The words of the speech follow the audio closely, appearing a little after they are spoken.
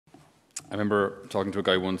remember talking to a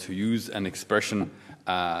guy once who used an expression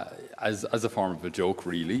as a form of a joke,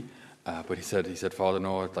 really. But he said, Father,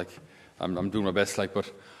 no, like I'm doing my best, like,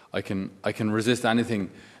 but I can resist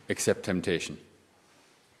anything except temptation.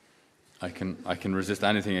 I can resist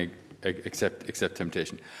anything except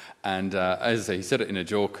temptation. And as I say, he said it in a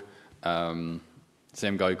joke.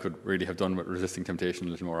 Same guy could really have done with resisting temptation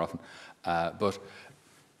a little more often. But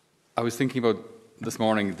I was thinking about this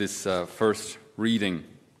morning, this first reading,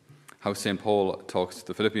 how St. Paul talks to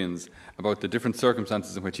the Philippians about the different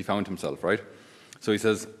circumstances in which he found himself, right? So he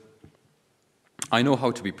says, I know how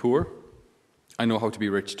to be poor. I know how to be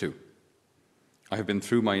rich too. I have been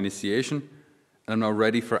through my initiation, and I'm now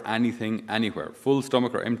ready for anything, anywhere, full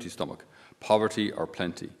stomach or empty stomach, poverty or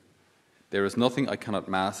plenty. There is nothing I cannot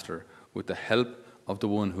master with the help of the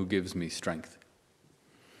one who gives me strength.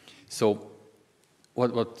 So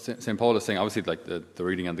what St. Paul is saying, obviously, like the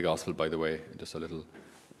reading and the gospel, by the way, just a little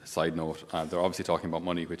side note, they're obviously talking about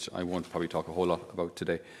money, which I won't probably talk a whole lot about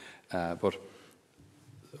today. But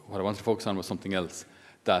what I wanted to focus on was something else,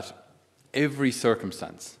 that every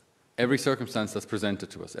circumstance that's presented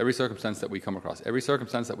to us, every circumstance that we come across, every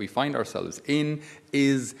circumstance that we find ourselves in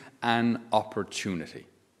is an opportunity.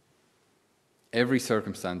 Every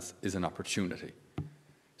circumstance is an opportunity.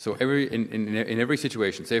 So in every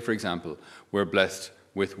situation, say for example, we're blessed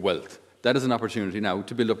with wealth. That is an opportunity now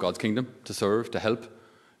to build up God's kingdom, to serve, to help.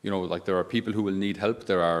 You know, like there are people who will need help.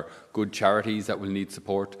 There are good charities that will need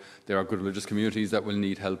support. There are good religious communities that will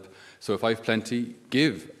need help. So if I have plenty,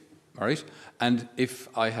 give, all right? And if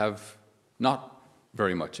I have not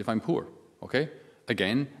very much, if I'm poor, okay?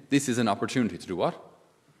 Again, this is an opportunity to do what?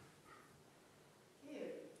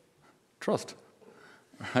 Trust,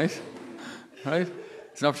 right? Right?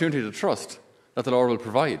 It's an opportunity to trust that the Lord will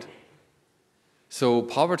provide. So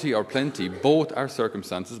poverty or plenty, both are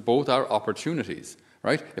circumstances, both are opportunities,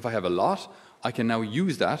 right? If I have a lot, I can now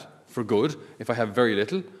use that for good. If I have very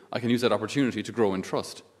little, I can use that opportunity to grow in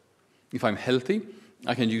trust. If I'm healthy,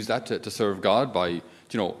 I can use that to serve God by,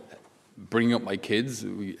 bringing up my kids,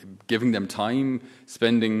 giving them time,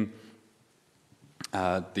 spending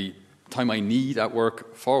the time I need at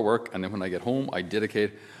work for work, and then when I get home, I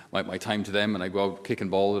dedicate my time to them, and I go out kicking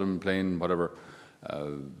ball with them, playing whatever,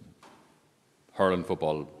 hurling,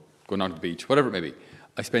 football, going down to the beach, whatever it may be.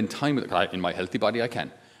 I spend time with it. In my healthy body, I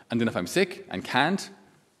can. And then if I'm sick and can't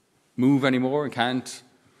move anymore and can't,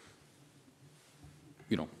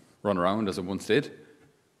 run around as I once did,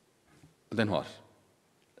 then what?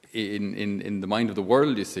 In the mind of the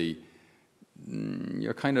world, you see,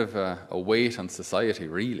 you're kind of a weight on society,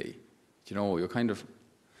 really.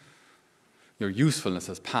 Your usefulness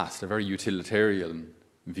has passed, a very utilitarian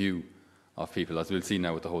view of people, as we'll see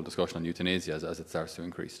now with the whole discussion on euthanasia as it starts to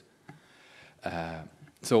increase.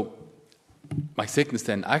 So my sickness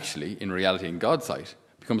then actually, in reality, in God's sight,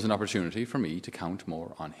 becomes an opportunity for me to count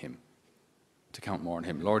more on Him.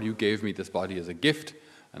 Lord, you gave me this body as a gift,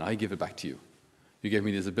 and I give it back to you. You gave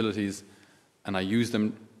me these abilities, and I used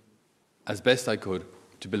them as best I could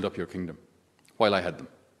to build up your kingdom while I had them.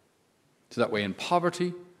 So that way, in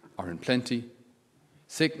poverty or in plenty,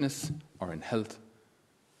 sickness or in health,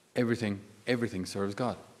 everything serves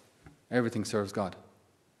God. Everything serves God.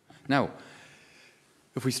 Now,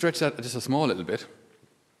 if we stretch that just a small little bit,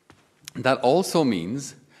 that also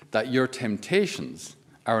means that your temptations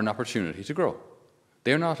are an opportunity to grow.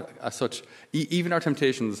 They're not as such. Even our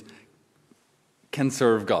temptations can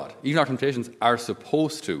serve God. Even our temptations are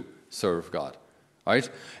supposed to serve God. Right?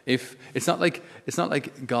 If it's not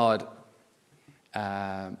like God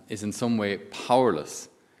is in some way powerless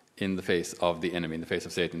in the face of the enemy, in the face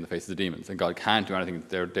of Satan, in the face of the demons, and God can't do anything.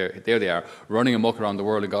 There they are, running amok around the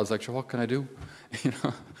world, and God's like, sure, what can I do?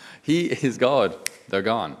 He is God. They're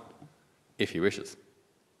gone, if He wishes.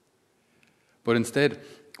 But instead,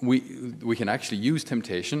 we can actually use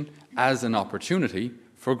temptation as an opportunity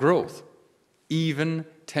for growth. Even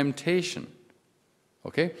temptation.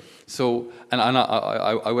 Okay? So, and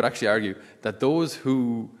I would actually argue that those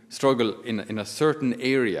who struggle in a certain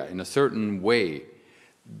area, in a certain way,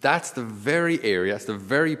 that's the very area, it's the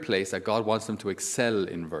very place that God wants them to excel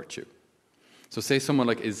in virtue. So say someone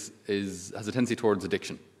has a tendency towards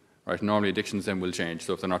addiction. Right? Normally addictions then will change.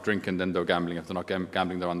 So if they're not drinking, then they're gambling. If they're not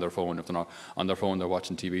gambling, they're on their phone. If they're not on their phone, they're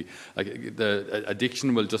watching TV. Like the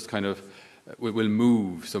addiction will just kind of will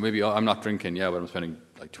move. So maybe I'm not drinking, but I'm spending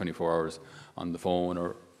like 24 hours on the phone,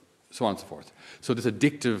 or so on and so forth. So this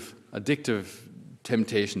addictive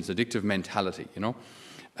temptations, addictive mentality,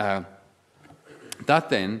 that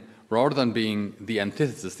then, rather than being the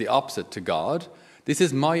antithesis, the opposite to God, this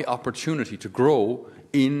is my opportunity to grow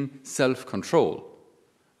in self-control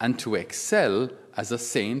and to excel as a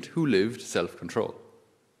saint who lived self-control.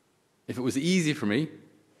 If it was easy for me,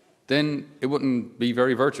 then it wouldn't be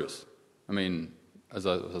very virtuous. I mean, as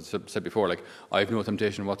I said before, like, I have no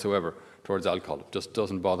temptation whatsoever towards alcohol. It just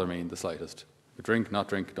doesn't bother me in the slightest. Drink, not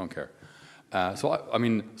drink, don't care. So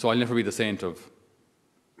I'll never be the saint of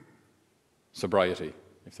sobriety,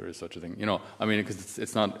 if there is such a thing. Because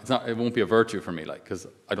it won't be a virtue for me, like, because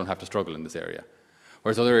I don't have to struggle in this area.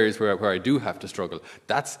 Whereas other areas where I do have to struggle,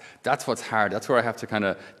 that's what's hard. That's where I have to kind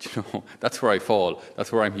of, that's where I fall.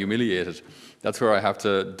 That's where I'm humiliated. That's where I have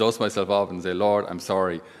to dust myself off and say, Lord, I'm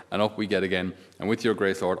sorry. And up we get again. And with your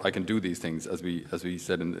grace, Lord, I can do these things, as we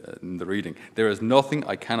said in the reading. There is nothing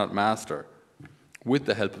I cannot master with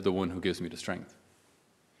the help of the one who gives me the strength.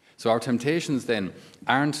 So our temptations then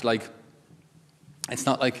aren't like, it's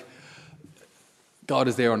not like God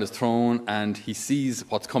is there on his throne and he sees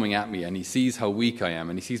what's coming at me and he sees how weak I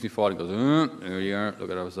am and he sees me falling and goes, there you are,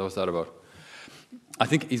 look at what's that about. I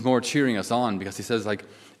think he's more cheering us on, because he says, like,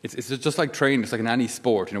 it's just like training. It's like in any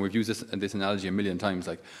sport. We've used this analogy a million times.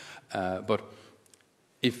 Like, but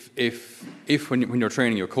if when you're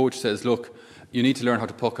training, your coach says, look, you need to learn how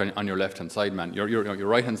to puck on your left-hand side, man. Your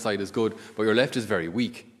right-hand side is good, but your left is very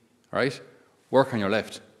weak, right? Work on your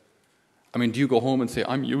left. I mean, do you go home and say,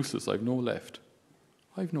 I'm useless, I've no left?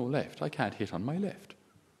 I've no left. I can't hit on my left.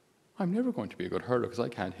 I'm never going to be a good hurler because I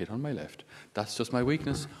can't hit on my left. That's just my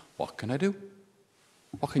weakness. What can I do?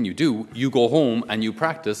 What can you do? You go home and you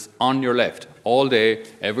practice on your left all day,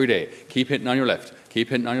 every day. Keep hitting on your left. Keep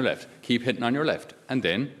hitting on your left. Keep hitting on your left. And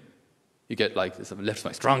then you get like, this left's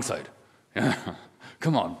my strong side.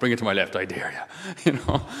 Come on, bring it to my left, I dare you. See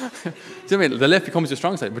what I mean? The left becomes your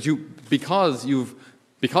strong side. But because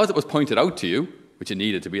it was pointed out to you, which it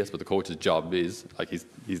needed to be, that's what the coach's job is. Like,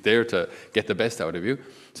 he's there to get the best out of you.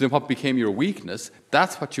 So then what became your weakness,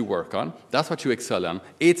 that's what you work on. That's what you excel on.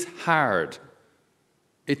 It's hard.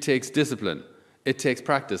 It takes discipline. It takes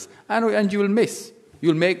practice. And you'll miss.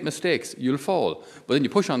 You'll make mistakes. You'll fall. But then you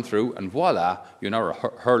push on through, and voila, you're now a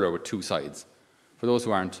hurler with two sides. For those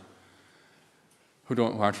who aren't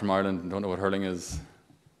from Ireland and don't know what hurling is,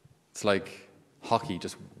 it's like hockey,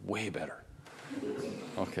 just way better.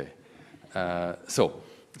 Okay. So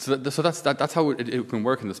that's how it can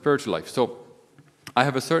work in the spiritual life. So I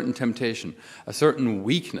have a certain temptation, a certain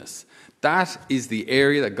weakness. That is the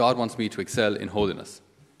area that God wants me to excel in holiness.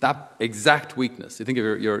 That exact weakness. You think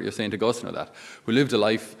of your Saint Augustine of that, who lived a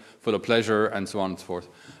life full of pleasure and so on and so forth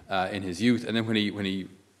in his youth, and then when he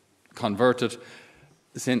converted,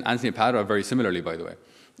 Saint Anthony Padua, very similarly, by the way,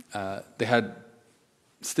 they had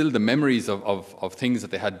still the memories of things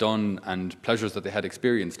that they had done and pleasures that they had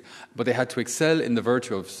experienced, but they had to excel in the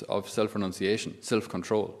virtue of self-renunciation,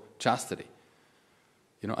 self-control, chastity.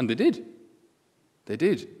 And they did. They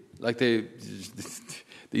did. Like,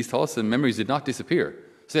 these thoughts and memories did not disappear.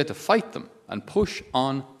 So they had to fight them and push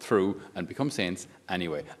on through and become saints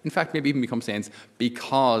anyway. In fact, maybe even become saints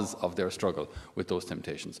because of their struggle with those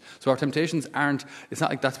temptations. So our temptations it's not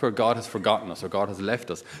like that's where God has forgotten us or God has left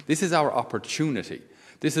us. This is our opportunity.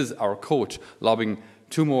 This is our coach lobbing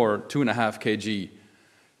 2.5 kg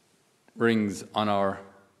rings on our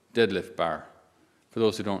deadlift bar. For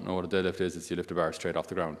those who don't know what a deadlift is, it's you lift a bar straight off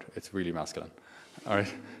the ground. It's really masculine. All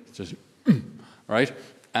right? It's just, right?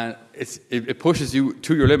 And it pushes you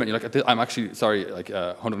to your limit. You're like, I'm actually, sorry, like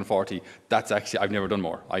 140. That's actually, I've never done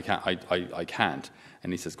more. I can't.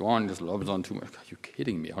 And he says, go on, just lob it on 2. Are you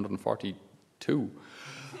kidding me? 142.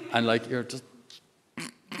 And like, you're just,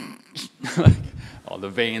 like, all the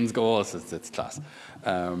veins go, it's class.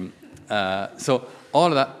 So all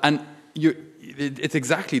of that, and it's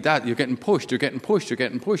exactly that. You're getting pushed,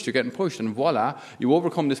 and voila, you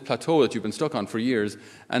overcome this plateau that you've been stuck on for years,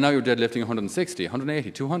 and now you're deadlifting 160,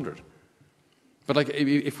 180, 200. But like,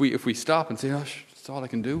 if we stop and say, oh, that's all I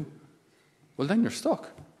can do, well, then you're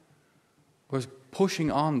stuck. Whereas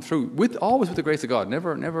pushing on through, always with the grace of God,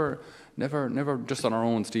 never just on our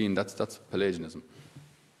own steam. That's Pelagianism.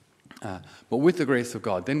 But with the grace of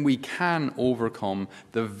God, then we can overcome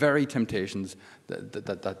the very temptations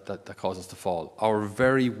that cause us to fall. Our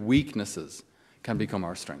very weaknesses can become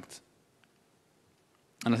our strengths.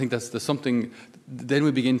 And I think there's something, then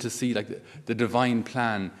we begin to see like the divine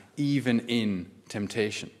plan even in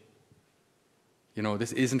temptation.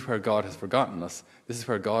 This isn't where God has forgotten us. This is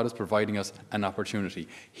where God is providing us an opportunity.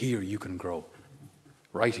 Here you can grow.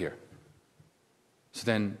 Right here. So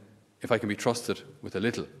then, if I can be trusted with a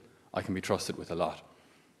little, I can be trusted with a lot.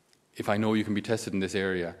 If I know you can be tested in this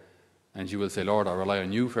area, and you will say, Lord, I rely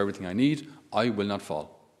on you for everything I need, I will not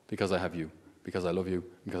fall, because I have you, because I love you,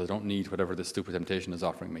 because I don't need whatever this stupid temptation is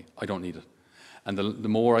offering me. I don't need it. And the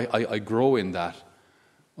more I grow in that,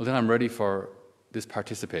 well, then I'm ready for this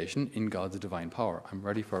participation in God's divine power. I'm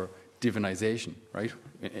ready for divinization, right?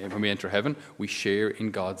 When we enter heaven, we share in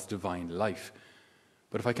God's divine life.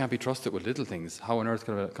 But if I can't be trusted with little things, how on earth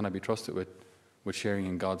can I be trusted with sharing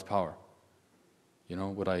in God's power? You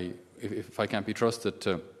know, if I can't be trusted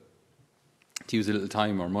to use a little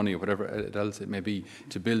time or money or whatever else it may be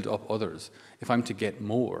to build up others, if I'm to get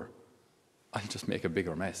more, I'll just make a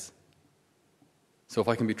bigger mess. So if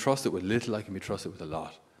I can be trusted with little, I can be trusted with a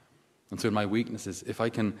lot. And so in my weaknesses, if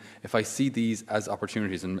I see these as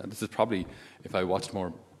opportunities, and this is probably, if I watched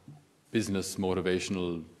more business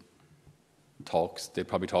motivational talks, they'd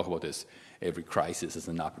probably talk about this. Every crisis is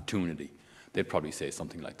an opportunity. They'd probably say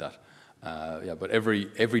something like that. But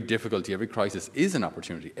every difficulty, every crisis is an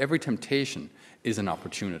opportunity. Every temptation is an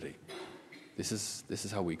opportunity. This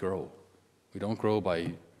is how we grow. We don't grow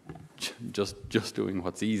by just doing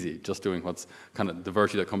what's easy, just doing what's kind of the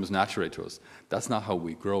virtue that comes naturally to us. That's not how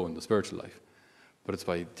we grow in the spiritual life. But it's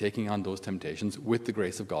by taking on those temptations with the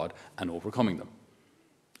grace of God and overcoming them.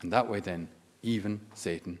 And that way then, even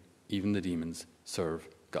Satan, even the demons serve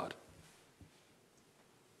God.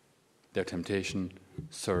 Their temptation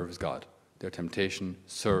serves God. Their temptation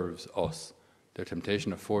serves us. Their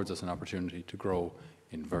temptation affords us an opportunity to grow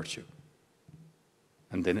in virtue.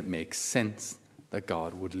 And then it makes sense that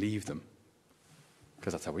God would leave them,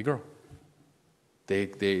 because that's how we grow.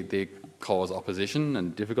 They cause opposition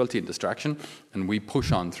and difficulty and distraction, and we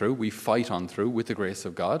push on through, we fight on through with the grace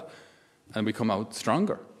of God, and we come out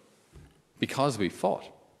stronger because we fought.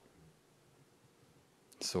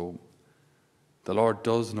 So the Lord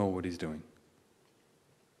does know what he's doing.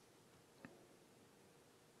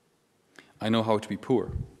 I know how to be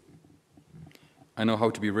poor. I know how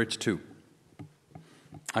to be rich too.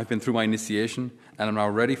 I've been through my initiation, and I'm now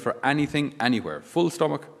ready for anything, anywhere, full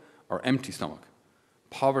stomach or empty stomach,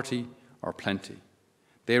 poverty or plenty.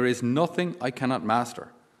 There is nothing I cannot master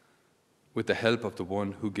with the help of the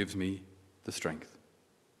one who gives me the strength.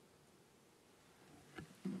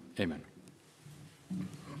 Amen.